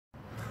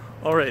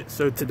Alright,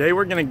 so today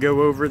we're going to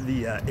go over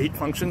the 8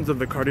 functions of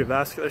the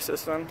cardiovascular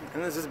system,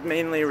 and this is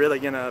mainly really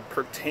going to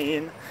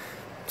pertain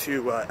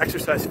to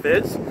exercise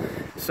phys.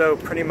 So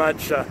pretty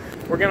much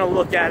we're going to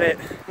look at it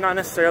not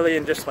necessarily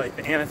in just like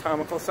the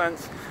anatomical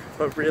sense,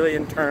 but really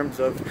in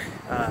terms of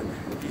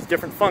these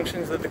different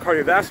functions that the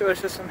cardiovascular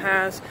system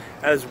has,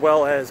 as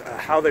well as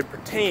how they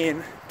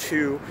pertain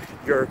to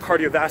your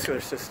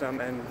cardiovascular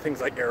system and things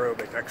like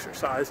aerobic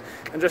exercise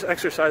and just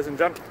exercise in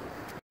general.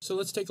 So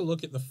let's take a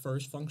look at the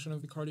first function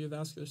of the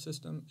cardiovascular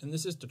system, and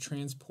this is to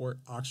transport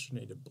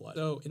oxygenated blood.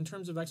 So in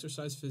terms of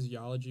exercise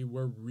physiology,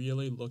 we're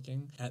really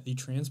looking at the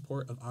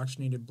transport of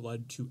oxygenated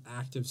blood to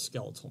active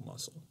skeletal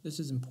muscle. This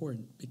is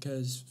important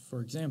because, for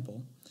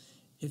example,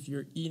 if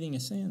you're eating a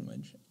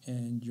sandwich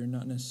and you're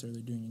not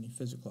necessarily doing any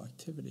physical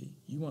activity,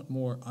 you want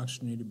more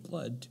oxygenated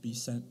blood to be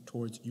sent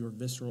towards your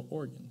visceral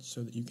organs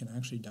so that you can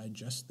actually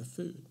digest the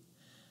food.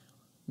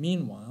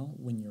 Meanwhile,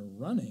 when you're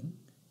running,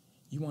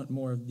 you want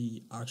more of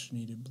the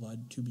oxygenated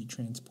blood to be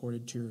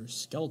transported to your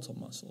skeletal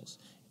muscles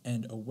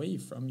and away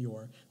from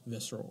your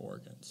visceral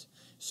organs.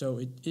 So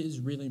it is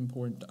really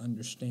important to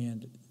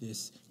understand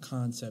this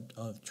concept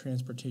of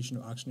transportation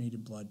of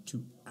oxygenated blood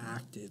to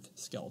active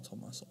skeletal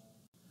muscle.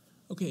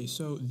 Okay,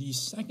 so the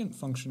second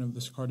function of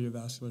this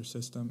cardiovascular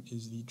system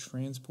is the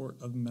transport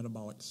of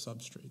metabolic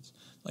substrates.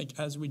 Like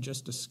as we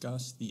just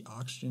discussed, the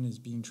oxygen is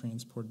being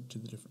transported to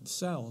the different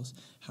cells.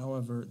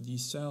 However,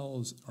 these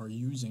cells are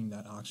using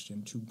that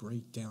oxygen to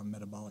break down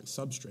metabolic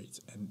substrates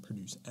and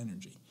produce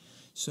energy.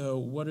 So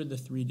what are the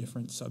 3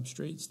 different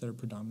substrates that are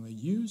predominantly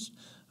used?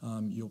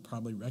 You'll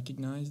probably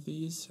recognize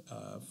these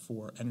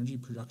for energy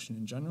production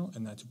in general,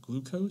 and that's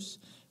glucose,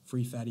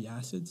 free fatty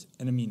acids,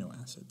 and amino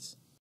acids.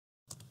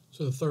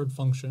 So the third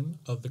function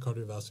of the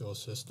cardiovascular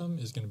system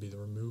is going to be the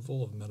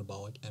removal of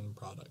metabolic end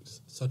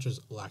products, such as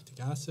lactic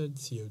acid,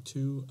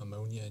 CO2,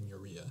 ammonia, and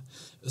urea.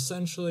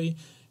 Essentially,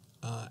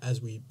 as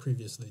we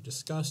previously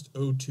discussed,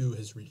 O2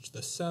 has reached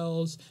the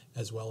cells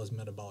as well as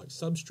metabolic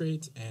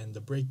substrates, and the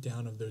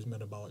breakdown of those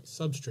metabolic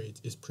substrates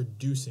is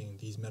producing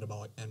these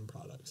metabolic end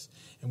products.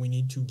 And we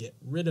need to get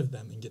rid of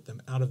them and get them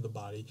out of the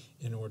body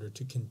in order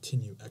to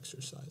continue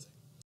exercising.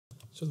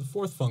 So the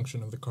fourth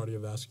function of the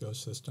cardiovascular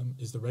system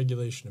is the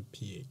regulation of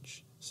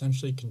pH,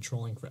 essentially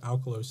controlling for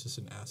alkalosis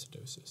and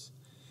acidosis.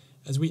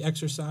 As we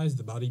exercise,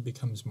 the body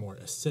becomes more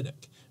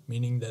acidic,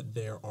 meaning that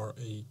there are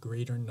a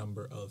greater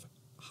number of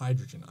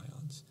hydrogen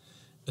ions.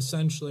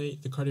 Essentially,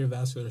 the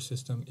cardiovascular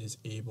system is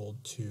able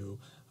to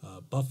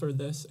buffer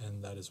this,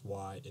 and that is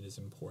why it is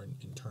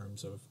important in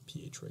terms of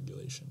pH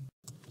regulation.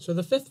 So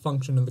the fifth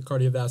function of the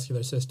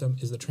cardiovascular system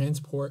is the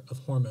transport of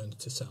hormones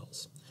to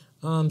cells.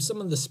 Some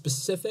of the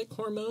specific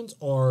hormones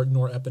are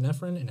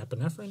norepinephrine and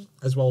epinephrine,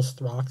 as well as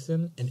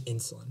thyroxine and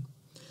insulin.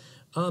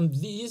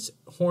 These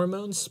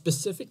hormones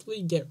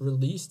specifically get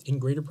released in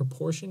greater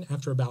proportion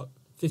after about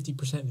 50%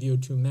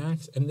 VO2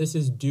 max, and this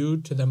is due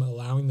to them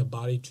allowing the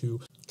body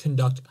to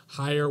conduct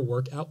higher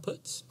work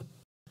outputs.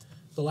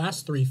 The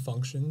last 3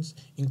 functions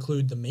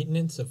include the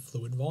maintenance of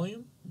fluid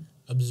volume,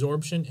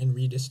 absorption and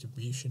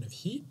redistribution of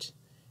heat,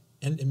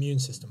 and immune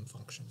system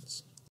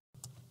functions.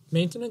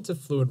 Maintenance of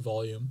fluid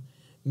volume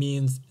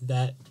means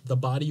that the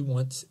body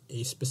wants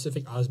a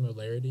specific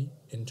osmolarity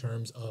in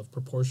terms of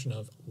proportion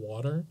of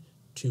water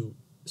to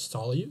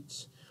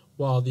solutes,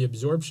 while the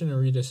absorption and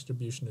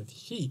redistribution of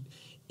heat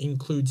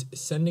includes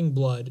sending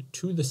blood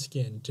to the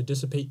skin to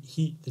dissipate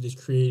heat that is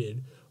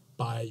created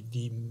by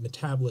the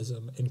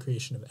metabolism and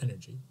creation of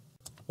energy.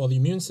 While the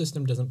immune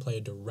system doesn't play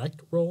a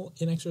direct role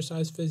in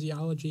exercise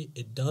physiology,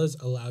 it does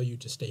allow you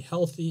to stay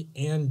healthy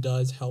and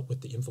does help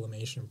with the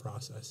inflammation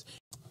process.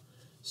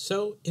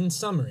 So, in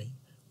summary,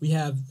 we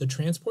have the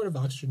transport of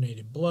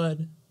oxygenated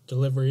blood,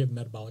 delivery of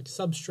metabolic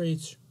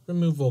substrates,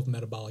 removal of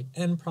metabolic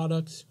end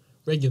products,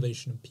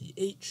 regulation of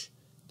pH,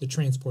 the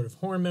transport of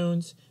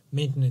hormones,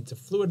 maintenance of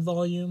fluid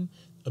volume,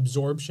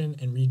 absorption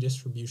and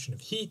redistribution of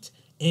heat,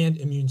 and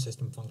immune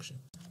system function.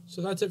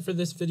 So that's it for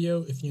this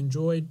video. If you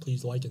enjoyed,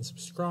 please like and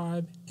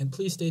subscribe, and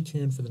please stay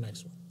tuned for the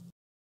next one.